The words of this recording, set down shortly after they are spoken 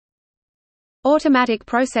Automatic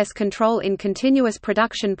process control in continuous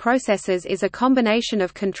production processes is a combination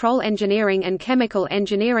of control engineering and chemical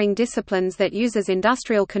engineering disciplines that uses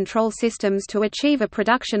industrial control systems to achieve a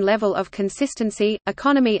production level of consistency,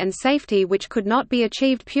 economy and safety which could not be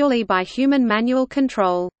achieved purely by human manual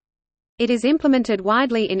control. It is implemented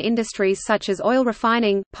widely in industries such as oil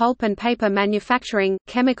refining, pulp and paper manufacturing,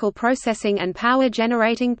 chemical processing and power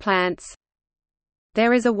generating plants.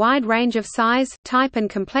 There is a wide range of size, type and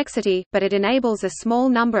complexity, but it enables a small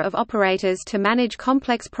number of operators to manage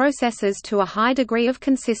complex processes to a high degree of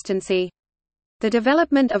consistency. The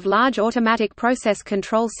development of large automatic process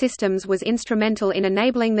control systems was instrumental in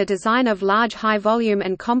enabling the design of large high-volume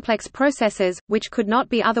and complex processes, which could not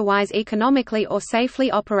be otherwise economically or safely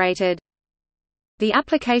operated. The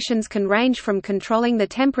applications can range from controlling the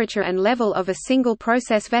temperature and level of a single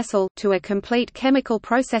process vessel, to a complete chemical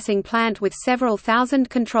processing plant with several thousand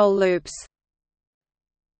control loops.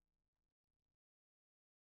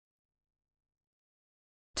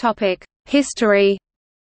 History.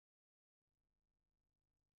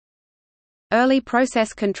 Early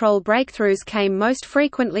process control breakthroughs came most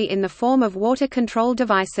frequently in the form of water control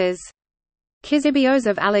devices. Chrysibios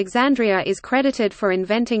of Alexandria is credited for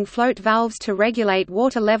inventing float valves to regulate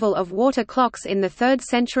water level of water clocks in the 3rd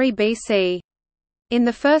century BC. In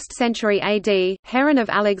the 1st century AD, Heron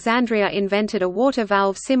of Alexandria invented a water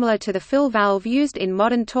valve similar to the fill valve used in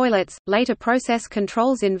modern toilets. Later process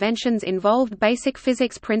controls inventions involved basic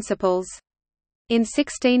physics principles. In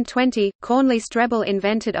 1620, Cornely Strebel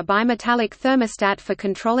invented a bimetallic thermostat for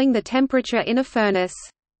controlling the temperature in a furnace.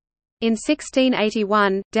 In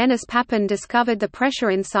 1681, Denis Papin discovered the pressure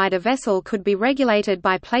inside a vessel could be regulated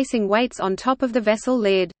by placing weights on top of the vessel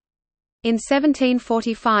lid. In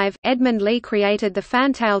 1745, Edmund Lee created the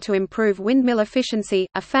fantail to improve windmill efficiency.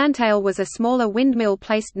 A fantail was a smaller windmill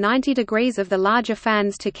placed 90 degrees of the larger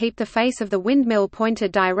fans to keep the face of the windmill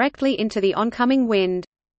pointed directly into the oncoming wind.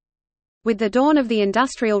 With the dawn of the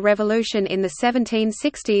Industrial Revolution in the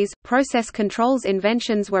 1760s, process controls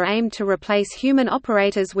inventions were aimed to replace human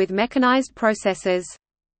operators with mechanized processes.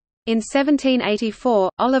 In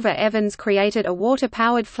 1784, Oliver Evans created a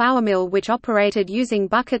water-powered flour mill which operated using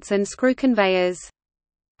buckets and screw conveyors.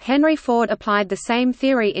 Henry Ford applied the same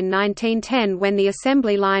theory in 1910 when the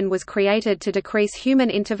assembly line was created to decrease human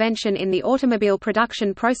intervention in the automobile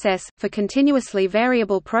production process. For continuously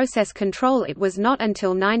variable process control, it was not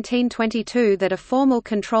until 1922 that a formal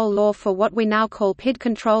control law for what we now call PID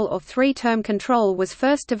control or three-term control was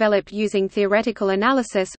first developed using theoretical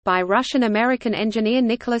analysis, by Russian-American engineer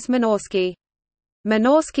Nicholas Minorsky.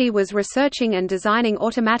 Minorsky was researching and designing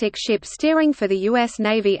automatic ship steering for the U.S.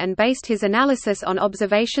 Navy and based his analysis on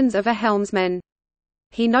observations of a helmsman.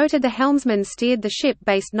 He noted the helmsman steered the ship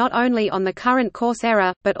based not only on the current course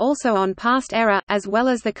error, but also on past error, as well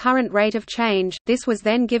as the current rate of change. This was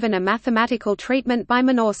then given a mathematical treatment by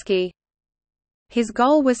Minorsky. His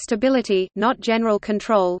goal was stability, not general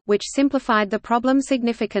control, which simplified the problem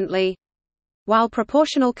significantly. While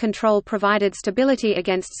proportional control provided stability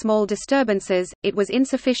against small disturbances, it was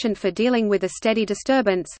insufficient for dealing with a steady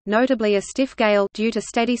disturbance, notably a stiff gale due to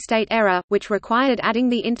steady-state error, which required adding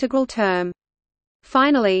the integral term.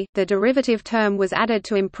 Finally, the derivative term was added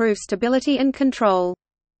to improve stability and control.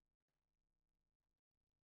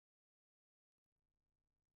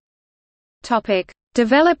 Topic: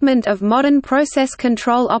 Development of modern process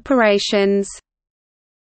control operations.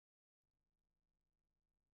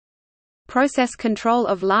 Process control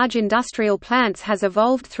of large industrial plants has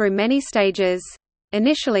evolved through many stages.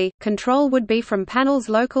 Initially, control would be from panels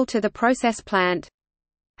local to the process plant.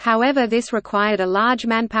 However, this required a large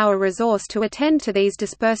manpower resource to attend to these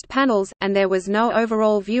dispersed panels, and there was no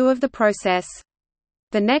overall view of the process.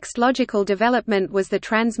 The next logical development was the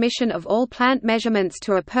transmission of all plant measurements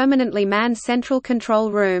to a permanently manned central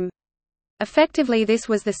control room. Effectively, this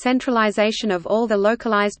was the centralization of all the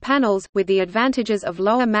localized panels, with the advantages of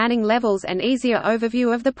lower manning levels and easier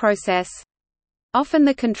overview of the process. Often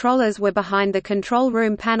the controllers were behind the control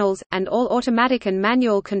room panels, and all automatic and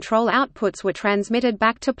manual control outputs were transmitted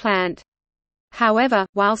back to plant. However,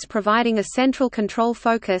 whilst providing a central control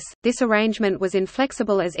focus, this arrangement was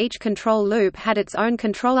inflexible as each control loop had its own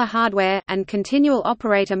controller hardware, and continual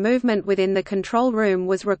operator movement within the control room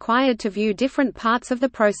was required to view different parts of the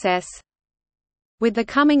process. With the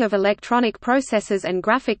coming of electronic processors and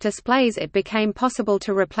graphic displays, it became possible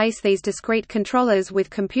to replace these discrete controllers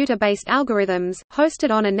with computer-based algorithms,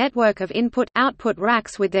 hosted on a network of input-output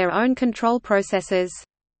racks with their own control processors.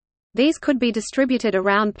 These could be distributed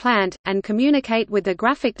around plant, and communicate with the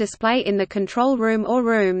graphic display in the control room or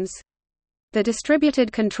rooms. The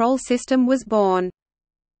distributed control system was born.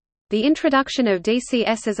 The introduction of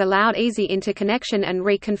DCSs allowed easy interconnection and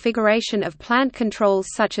reconfiguration of plant controls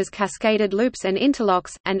such as cascaded loops and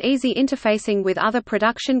interlocks, and easy interfacing with other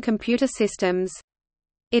production computer systems.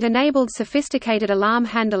 It enabled sophisticated alarm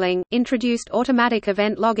handling, introduced automatic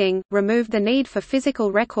event logging, removed the need for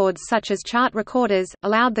physical records such as chart recorders,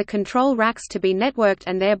 allowed the control racks to be networked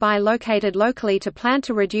and thereby located locally to plant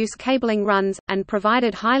to reduce cabling runs, and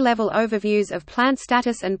provided high-level overviews of plant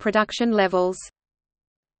status and production levels.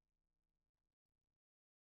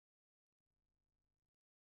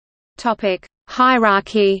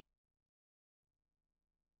 Hierarchy.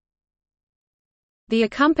 The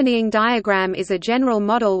accompanying diagram is a general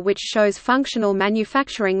model which shows functional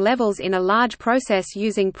manufacturing levels in a large process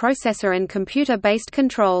using processor and computer-based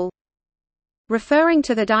control. Referring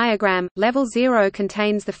to the diagram, level 0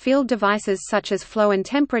 contains the field devices such as flow and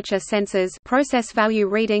temperature sensors, process value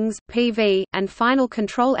readings (PV), and final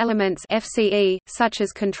control elements (FCE), such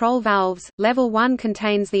as control valves. Level 1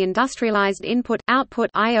 contains the industrialized input/output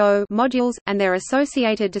 (I/O) modules and their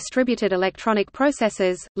associated distributed electronic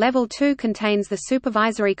processes. Level 2 contains the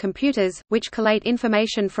supervisory computers, which collate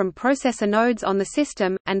information from processor nodes on the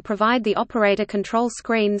system and provide the operator control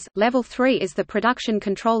screens. Level 3 is the production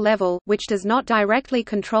control level, which does not directly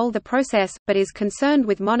control the process, but is concerned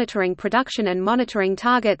with monitoring production and monitoring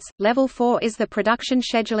targets. Level 4 is the production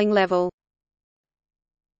scheduling level.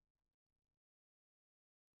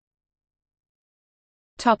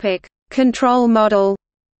 Topic: Control model.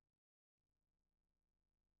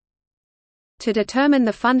 To determine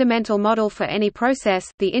the fundamental model for any process,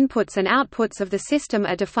 the inputs and outputs of the system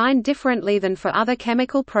are defined differently than for other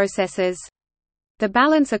chemical processes. The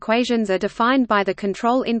balance equations are defined by the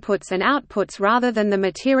control inputs and outputs rather than the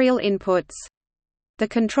material inputs. The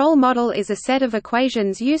control model is a set of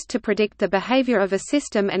equations used to predict the behavior of a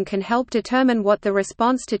system and can help determine what the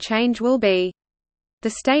response to change will be.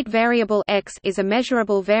 The state variable x is a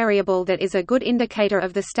measurable variable that is a good indicator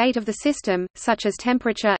of the state of the system, such as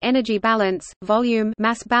temperature, energy balance, volume,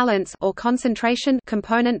 mass balance, or concentration,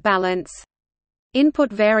 component balance.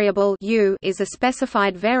 Input variable U is a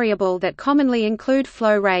specified variable that commonly include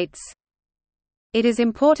flow rates. It is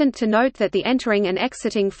important to note that the entering and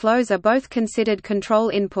exiting flows are both considered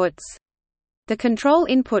control inputs. The control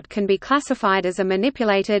input can be classified as a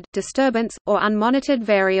manipulated, disturbance, or unmonitored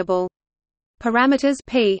variable. Parameters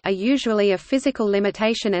P are usually a physical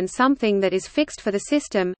limitation and something that is fixed for the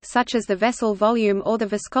system, such as the vessel volume or the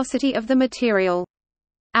viscosity of the material.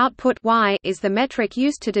 Output Y is the metric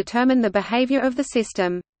used to determine the behavior of the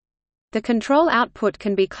system. The control output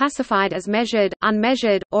can be classified as measured,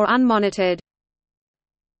 unmeasured, or unmonitored.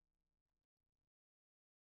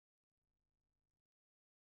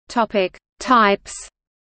 Topic: Types.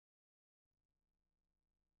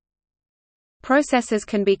 Processes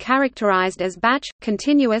can be characterized as batch,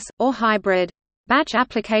 continuous, or hybrid. Batch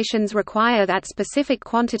applications require that specific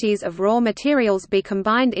quantities of raw materials be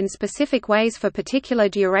combined in specific ways for particular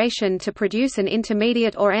duration to produce an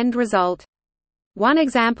intermediate or end result. One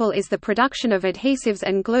example is the production of adhesives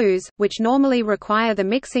and glues, which normally require the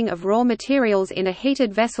mixing of raw materials in a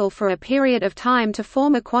heated vessel for a period of time to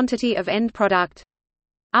form a quantity of end product.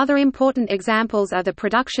 Other important examples are the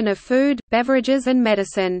production of food, beverages and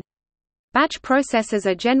medicine. Batch processes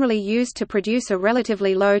are generally used to produce a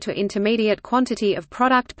relatively low to intermediate quantity of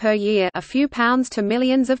product per year, a few pounds to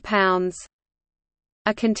millions of pounds.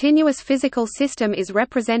 A continuous physical system is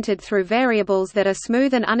represented through variables that are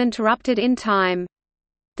smooth and uninterrupted in time.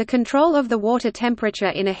 The control of the water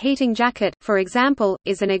temperature in a heating jacket, for example,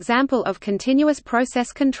 is an example of continuous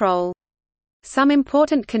process control. Some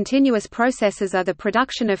important continuous processes are the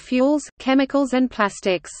production of fuels, chemicals and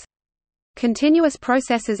plastics. Continuous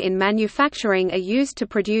processes in manufacturing are used to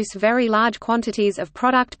produce very large quantities of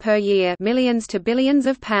product per year, millions to billions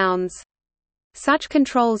of pounds. Such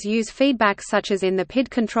controls use feedback such as in the PID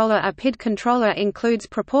controller. A PID controller includes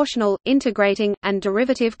proportional, integrating, and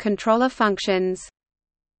derivative controller functions.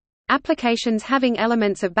 Applications having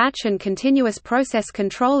elements of batch and continuous process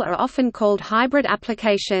control are often called hybrid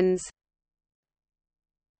applications.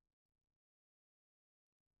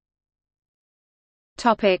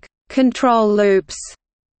 Control loops.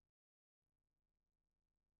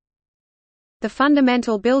 The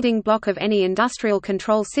fundamental building block of any industrial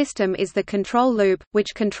control system is the control loop,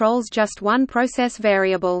 which controls just one process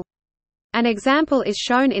variable. An example is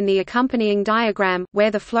shown in the accompanying diagram, where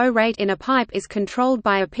the flow rate in a pipe is controlled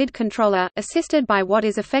by a PID controller, assisted by what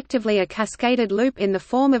is effectively a cascaded loop in the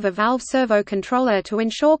form of a valve servo controller to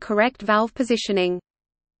ensure correct valve positioning.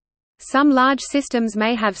 Some large systems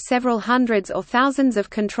may have several hundreds or thousands of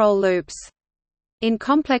control loops. In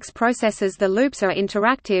complex processes the loops are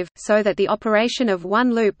interactive, so that the operation of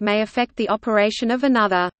one loop may affect the operation of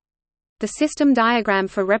another. The system diagram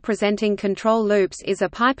for representing control loops is a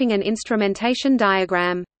piping and instrumentation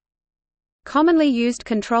diagram. Commonly used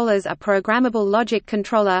controllers are programmable logic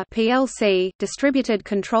controller (PLC), distributed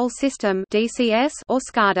control system (DCS), or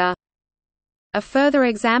SCADA. A further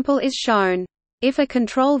example is shown. If a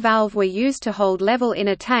control valve were used to hold level in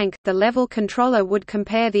a tank, the level controller would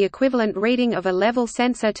compare the equivalent reading of a level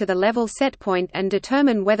sensor to the level set point and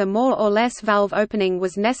determine whether more or less valve opening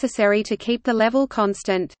was necessary to keep the level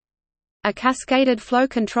constant. A cascaded flow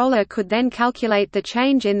controller could then calculate the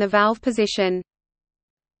change in the valve position.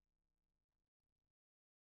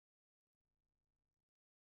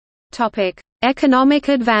 Economic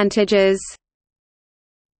advantages.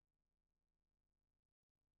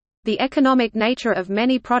 The economic nature of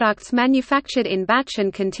many products manufactured in batch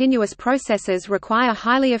and continuous processes require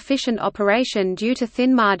highly efficient operation due to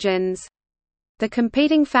thin margins. The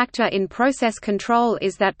competing factor in process control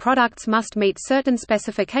is that products must meet certain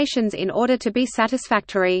specifications in order to be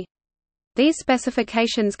satisfactory. These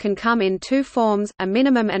specifications can come in two forms, a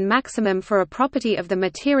minimum and maximum for a property of the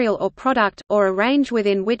material or product, or a range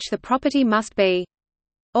within which the property must be.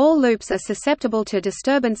 All loops are susceptible to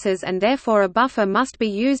disturbances and therefore a buffer must be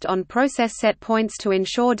used on process set points to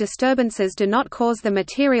ensure disturbances do not cause the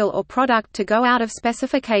material or product to go out of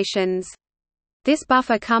specifications. This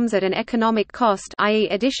buffer comes at an economic cost, i.e.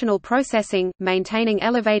 additional processing, maintaining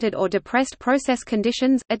elevated or depressed process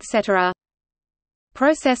conditions, etc.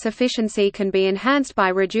 Process efficiency can be enhanced by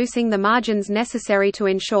reducing the margins necessary to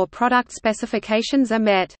ensure product specifications are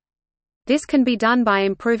met. This can be done by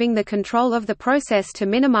improving the control of the process to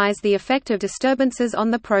minimize the effect of disturbances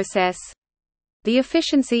on the process. The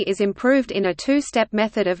efficiency is improved in a two-step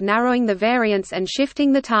method of narrowing the variance and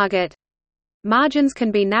shifting the target. Margins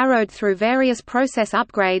can be narrowed through various process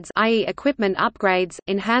upgrades, i.e. equipment upgrades,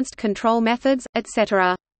 enhanced control methods,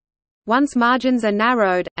 etc. Once margins are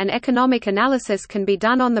narrowed, an economic analysis can be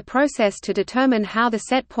done on the process to determine how the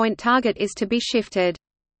set point target is to be shifted.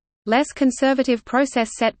 Less conservative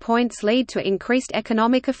process set points lead to increased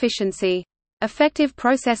economic efficiency. Effective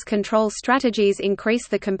process control strategies increase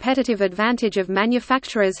the competitive advantage of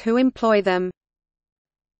manufacturers who employ them.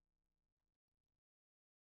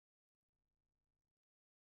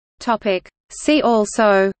 See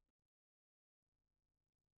also: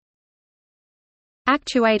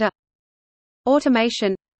 actuator,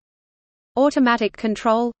 automation, automatic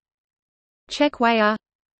control, check weigher,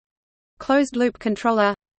 closed-loop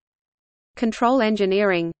controller, control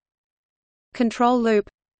engineering, control loop,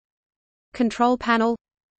 control panel,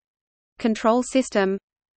 control system,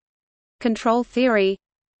 control theory,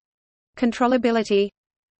 controllability,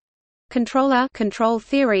 controller control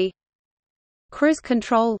theory, cruise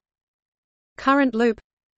control, current loop,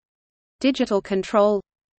 digital control,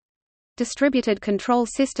 distributed control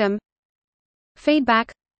system,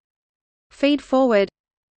 feedback, feed forward,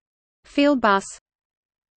 field bus,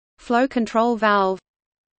 flow control valve,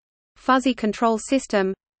 fuzzy control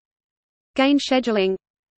system, gain scheduling,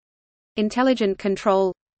 intelligent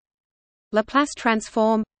control, Laplace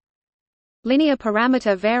transform, linear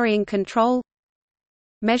parameter varying control,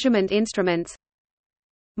 measurement instruments,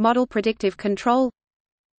 model predictive control,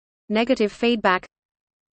 negative feedback,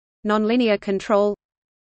 nonlinear control,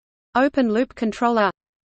 open loop controller,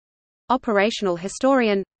 operational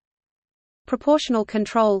historian, proportional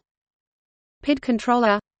control, PID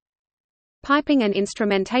controller, piping and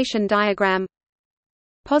instrumentation diagram,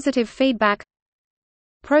 positive feedback,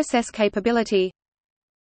 process capability,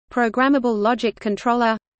 programmable logic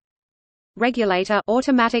controller, regulator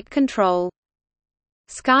automatic control,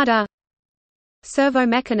 SCADA, servo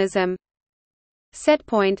mechanism,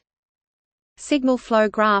 setpoint, signal flow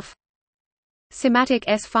graph, SIMATIC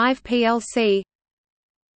S5 PLC,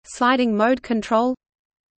 sliding mode control,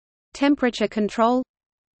 temperature control,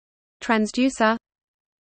 transducer,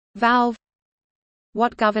 valve,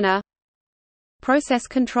 watt governor, process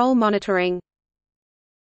control monitoring.